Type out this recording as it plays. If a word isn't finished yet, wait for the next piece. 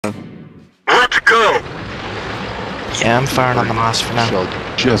Let's go! Yeah, I'm firing on the Moss for now. Shell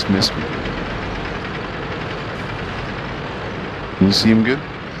just missed me. Can you see him good?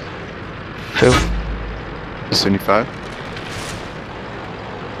 Who? 75?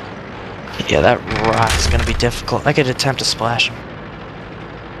 Yeah, that rock's gonna be difficult. I could attempt to splash him.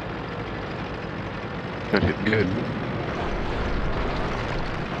 That hit good.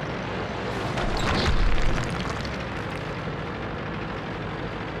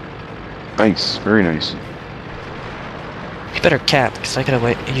 Nice, very nice. You better cap, because I could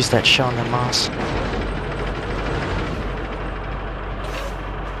have used that shell on the Moss.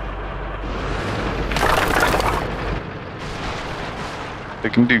 They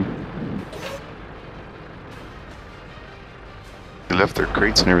can do. They left their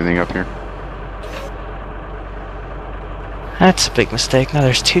crates and everything up here. That's a big mistake. Now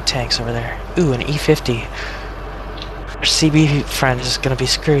there's 2 tanks over there. Ooh, an E50. Our CB friend is gonna be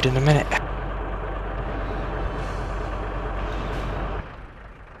screwed in a minute.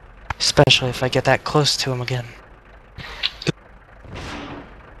 Especially if I get that close to him again.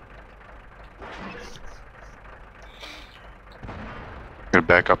 Gotta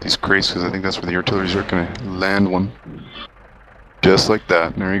back up these crates because I think that's where the artillery's are gonna land one. Just like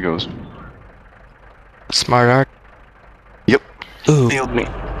that. There he goes. Smart art. Yep. Ooh. Nailed me.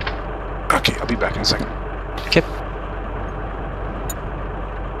 Okay, I'll be back in a second. Okay.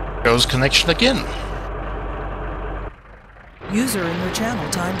 Goes connection again. User in your channel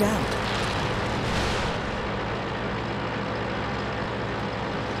timed out.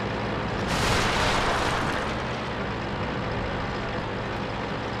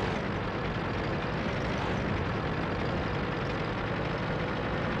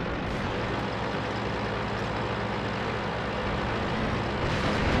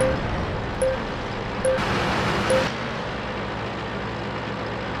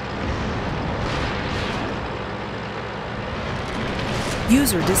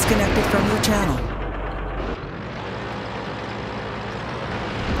 User disconnected from your channel.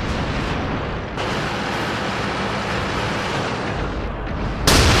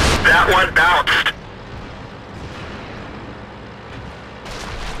 That one bounced.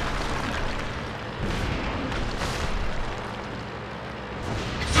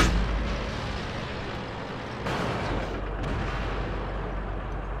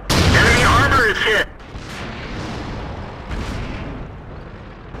 Enemy armor is hit.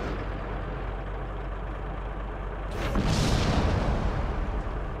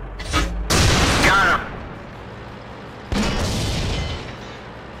 Got him.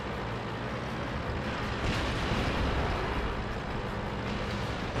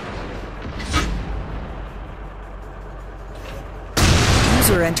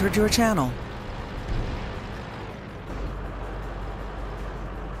 User entered your channel.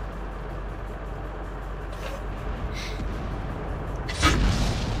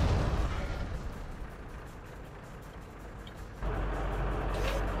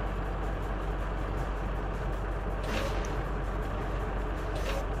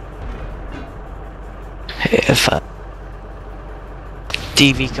 If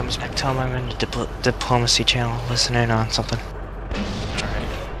DV comes back, tell him I'm in the diplomacy channel listening on something.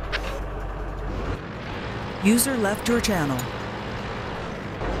 User left your channel.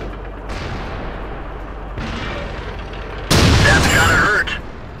 That's gotta hurt.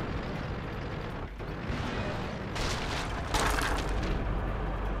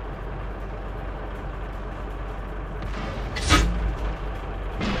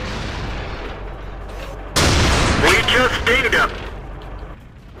 We just dinged him.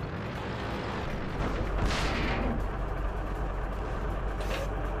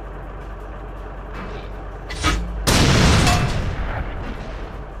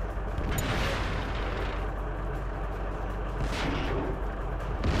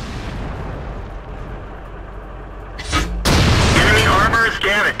 Enemy armor is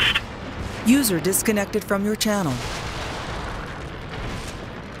damaged. User disconnected from your channel.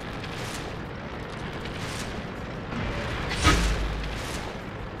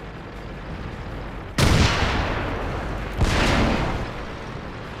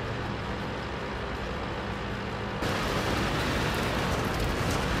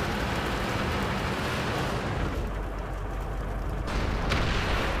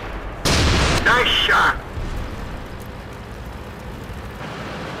 Nice shot.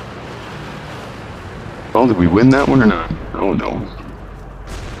 Well, did we win that one or not? Oh no.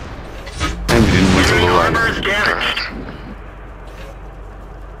 And we didn't win the Enemy Lowe armor is island. damaged.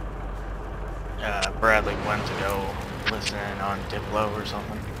 Bradley went to go listen on Diplo or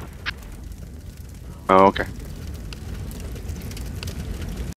something. Oh, okay.